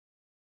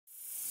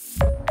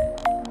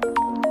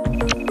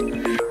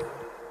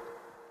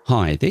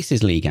Hi, this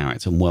is Lee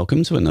Garrett and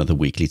welcome to another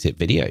weekly tip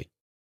video.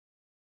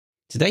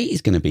 Today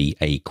is going to be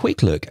a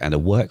quick look at a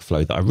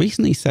workflow that I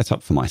recently set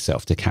up for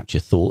myself to capture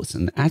thoughts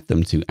and add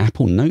them to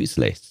Apple Notes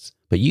lists,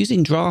 but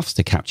using drafts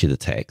to capture the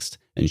text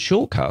and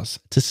shortcuts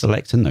to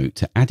select a note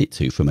to add it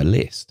to from a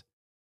list.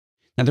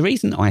 Now, the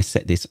reason I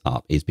set this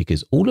up is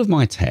because all of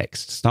my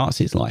text starts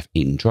its life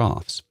in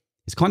drafts.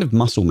 It's kind of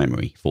muscle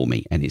memory for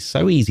me, and it's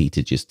so easy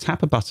to just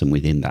tap a button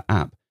within that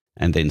app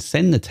and then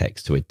send the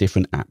text to a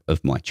different app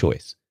of my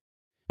choice.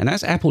 And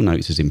as Apple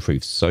Notes has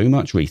improved so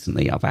much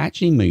recently, I've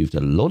actually moved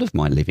a lot of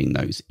my living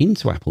notes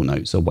into Apple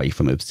Notes away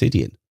from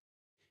Obsidian.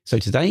 So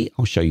today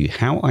I'll show you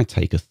how I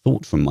take a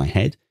thought from my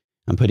head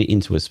and put it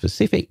into a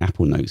specific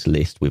Apple Notes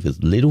list with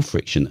as little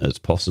friction as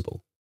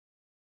possible.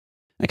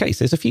 Okay,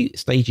 so there's a few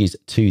stages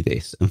to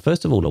this. And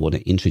first of all, I want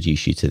to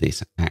introduce you to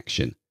this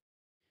action.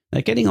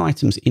 Now, getting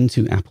items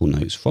into Apple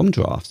Notes from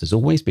drafts has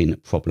always been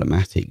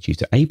problematic due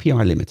to API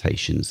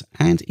limitations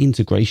and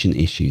integration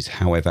issues.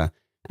 However,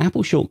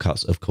 Apple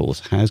Shortcuts, of course,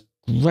 has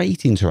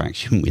great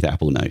interaction with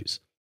Apple Notes.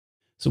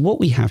 So what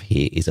we have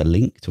here is a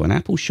link to an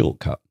Apple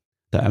shortcut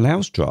that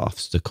allows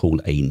drafts to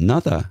call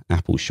another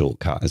Apple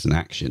shortcut as an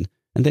action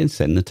and then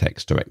send the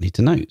text directly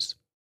to Notes.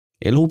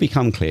 It'll all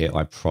become clear,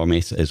 I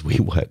promise, as we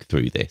work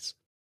through this.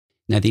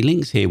 Now, the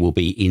links here will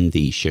be in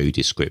the show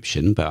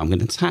description, but I'm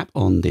going to tap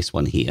on this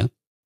one here.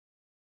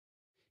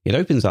 It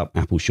opens up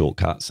Apple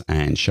Shortcuts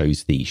and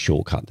shows the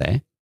shortcut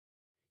there.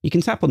 You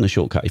can tap on the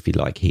shortcut if you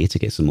like here to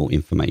get some more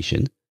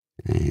information.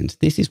 And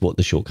this is what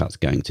the shortcut's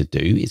going to do.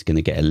 It's going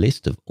to get a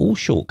list of all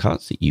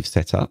shortcuts that you've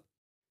set up.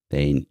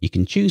 Then you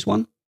can choose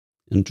one,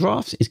 and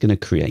Drafts is going to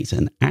create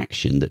an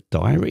action that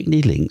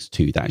directly links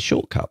to that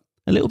shortcut,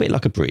 a little bit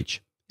like a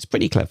bridge. It's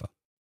pretty clever.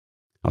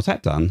 I'll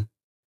tap done,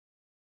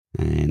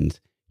 and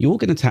you're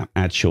going to tap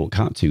add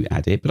shortcut to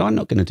add it, but I'm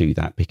not going to do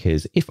that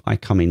because if I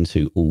come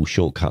into all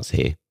shortcuts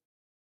here,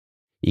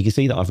 you can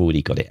see that I've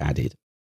already got it added.